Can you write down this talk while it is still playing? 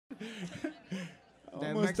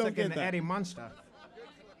The Mexican Eddie Monster.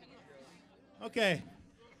 Okay.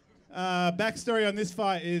 Backstory on this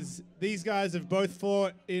fight is these guys have both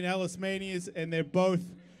fought in Ellismanias, and they're both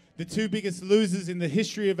the two biggest losers in the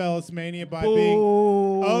history of Ellismania by being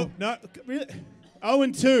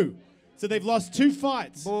 0-2. So they've lost 2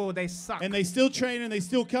 fights. Boo, they suck. And they still train and they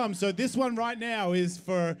still come. So this one right now is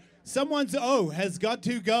for someone's O has got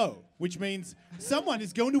to go, which means someone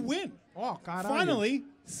is going to win. Oh, God. Finally,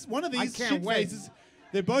 one of these shit wait. faces.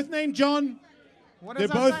 They're both named John. What does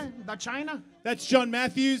They're that say? The China? That's John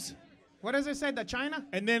Matthews. What does it say? The China?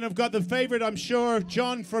 And then I've got the favorite, I'm sure,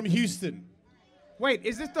 John from Houston. Wait,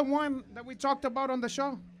 is this the one that we talked about on the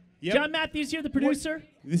show? Yep. John Matthews here, the producer.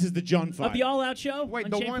 This is the John fight. Of the All Out Show Wait,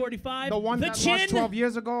 on the Chain one, 45. The one the that Chin. lost 12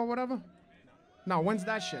 years ago or whatever? No, when's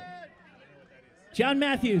that shit? John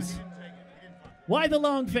Matthews. Why the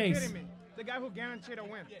long face? Kidding me. The guy who guaranteed a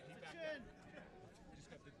win.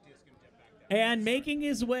 And making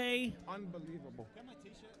his way Unbelievable.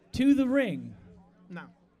 to the ring, No.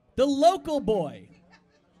 the local boy.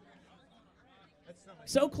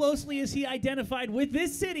 So closely is he identified with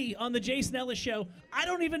this city on the Jason Ellis Show, I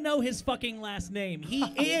don't even know his fucking last name. He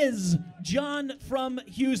is John from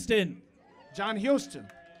Houston. John Houston.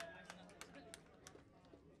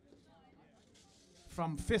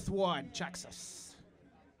 From 5th Ward, Texas.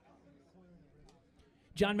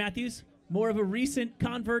 John Matthews, more of a recent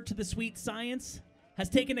convert to the sweet science, has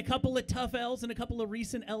taken a couple of tough L's and a couple of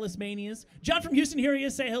recent Ellismanias. John from Houston, here he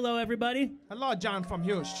is. Say hello, everybody. Hello, John from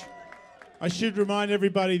Houston. I should remind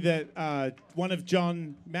everybody that one of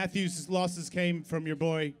John Matthews' losses came from your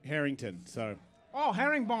boy Harrington. So Oh,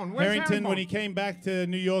 Herringbone. Where's Harrington, when he came back to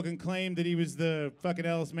New York and claimed that he was the fucking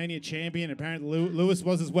Ellismania champion, apparently Lewis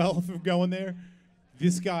was as well for going there.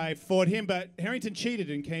 This guy fought him, but Harrington cheated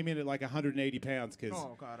and came in at like 180 pounds because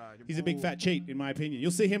he's a big fat cheat, in my opinion. You'll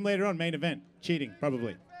see him later on, main event, cheating,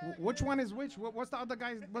 probably. Which one is which? What's the other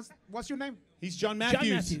guy? What's your name? He's John Matthews.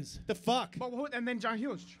 John Matthews. The fuck? But who, and then John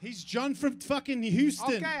Hughes. He's John from fucking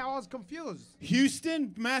Houston. Okay, I was confused.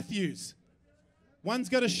 Houston Matthews. One's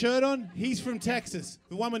got a shirt on. He's from Texas.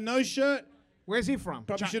 The one with no shirt. Where's he from?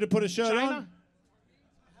 Probably should have put a shirt China? on.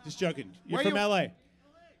 Just joking. You're Where from you- LA.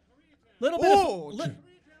 Little bit of...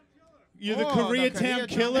 You're the Oh, the Koreatown Koreatown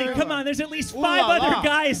killer. Hey, come on, there's at least Ooh 5 la other la.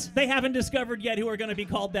 guys they haven't discovered yet who are going to be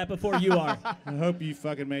called that before you are. I hope you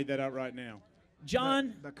fucking made that up right now.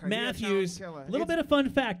 John The Koreatown Matthews. killer. A little bit of fun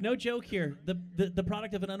fact, no joke here. The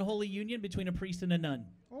product of an unholy union between a priest and a nun.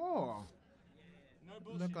 Oh.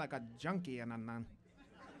 Look like a junkie and a nun.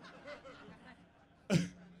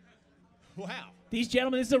 Wow. These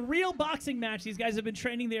gentlemen, this is a real boxing match. These guys have been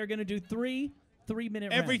training. They are going to do 3-minute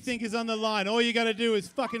rounds. Everything is on the line. All you got to do is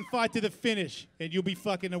fucking fight to the finish, and you'll be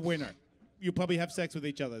fucking a winner. You'll probably have sex with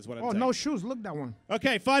each other, is what I'm Oh, saying. no shoes. Look that one.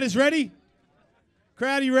 Okay, fighters ready?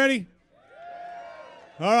 Crowd, you ready?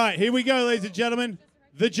 All right, here we go, ladies and gentlemen.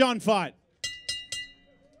 The John fight.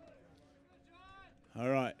 All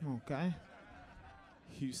right. Okay.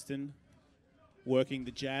 Houston working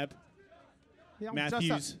the jab. Yeah,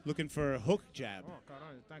 Matthews looking for a hook jab. Oh, God,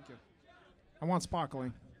 thank you. I want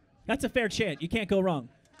sparkling. That's a fair chant. You can't go wrong.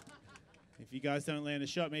 If you guys don't land a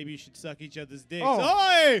shot, maybe you should suck each other's dicks. Oh.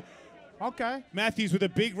 Oi! Okay. Matthews with a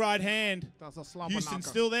big right hand. That's a slobber Houston knocker.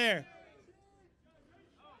 still there.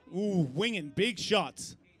 Ooh, winging big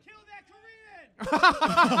shots. Kill that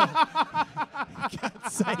Korean!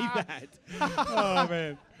 Can't say that. Oh,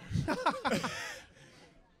 man.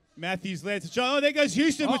 Matthews lands a shot. Oh, there goes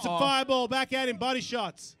Houston with some fireball. Back at him, body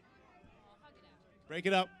shots. Break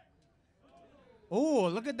it up. Oh,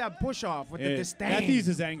 look at that push off with the Yeah, disdain. Matthews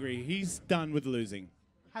is angry. He's done with losing.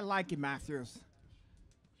 I like it, Matthews.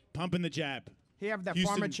 Pumping the jab. He have that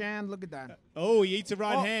Houston- farmer chan. Look at that. Oh, he eats a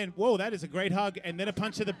right Oh. hand. Whoa, that is a great hug. And then a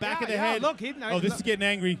punch to the back of the head. Look, Oh, this is getting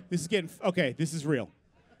angry. This is getting... Okay, this is real.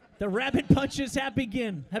 The rabbit punches have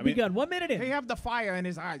begun. Begun. 1 minute in. He have the fire in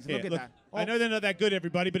his eyes. Yeah, look at look, that. I know they're not that good,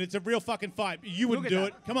 everybody, but it's a real fucking fight. You wouldn't Look at do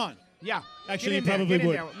that. it. Come on. Yeah. Actually, Get in he there, probably get in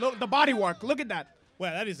would. there. Look, the body work. Look at that.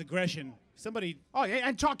 Wow, that is aggression. Somebody Oh, yeah,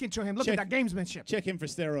 and talking to him. Look Check- at that gamesmanship. check him for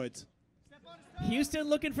steroids. Houston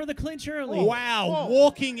looking for the clinch early. Wow, Whoa.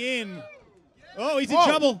 walking in. Oh, he's in Whoa.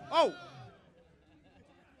 trouble. Oh.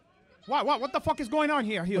 What the fuck is going on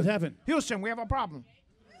here, Houston? What happened? Houston, we have a problem.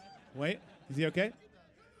 Wait, is he okay?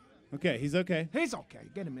 Okay, he's okay. He's okay.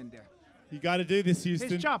 Get him in there. You got to do this,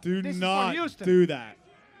 Houston. job. Do This is for not Houston. do that.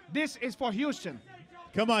 This is for Houston.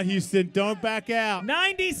 Come on, Houston. Don't back out.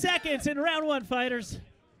 90 seconds in round 1, fighters.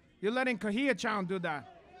 You're letting Kahia Chan do that.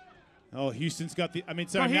 Oh, Houston's got the... Kahia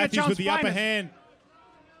Matthews Chan's with the upper finest. hand.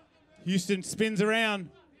 Houston spins around.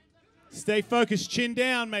 Stay focused. Chin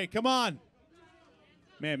down, mate. Come on.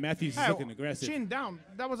 Man, Matthews is Hey, looking aggressive. Chin down.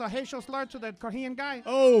 That was a racial slur to the Korean guy.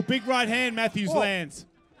 Oh, big right hand. Matthews lands.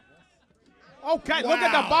 Okay, look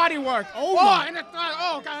at the body work. Oh, my. And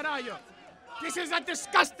oh, carajo. This is a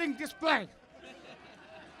disgusting display.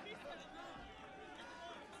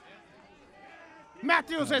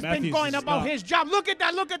 Matthews has been Matthews going is about not. his job. Look at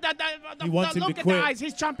that. Look at that. He wants him look to at quit. the eyes.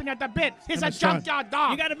 He's chomping at the bit. He's How a much time? junkyard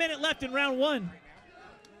dog. You got a minute left in round 1.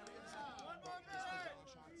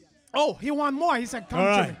 Oh, he won more. He said, come All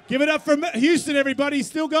to me. right. Give it up for Houston, everybody. He's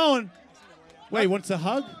still going. Wait, wants a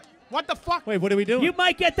hug? What the fuck? Wait, what are we doing? You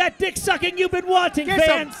might get that dick sucking you've been wanting, Kiss him.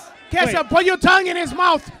 fans. Kiss Wait. him. Put your tongue in his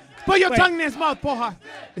mouth. Put your Wait. tongue in his mouth, porra.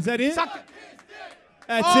 Is that it? Suck it.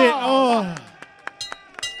 That's Oh. it. Oh.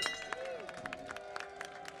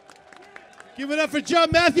 Give it up for John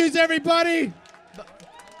Matthews, everybody.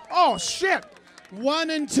 Oh, shit. 1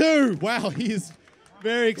 and 2. Wow, he is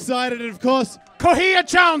very excited. And, of course, Kohia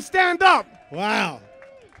Chown, stand up. wow.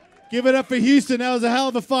 Give it up for Houston. That was a hell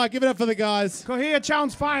of a fight. Give it up for the guys. Kohia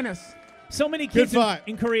Chown's finest. So many kids fight.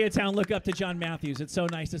 in Koreatown look up to John Matthews. It's so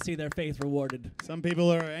nice to see their faith rewarded. Some people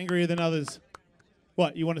are angrier than others.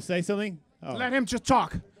 What, you want to say something? Oh. Let him just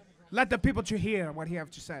talk. Let the people to hear what he has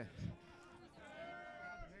to say.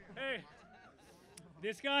 Hey,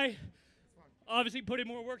 this guy obviously put in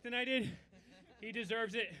more work than I did. He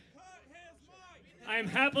deserves it. I'm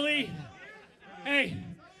happily. Hey,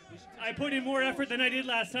 I put in more effort than I did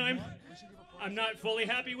last time. I'm not fully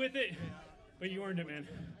happy with it, but you earned it, man.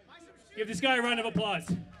 Give this guy a round of applause.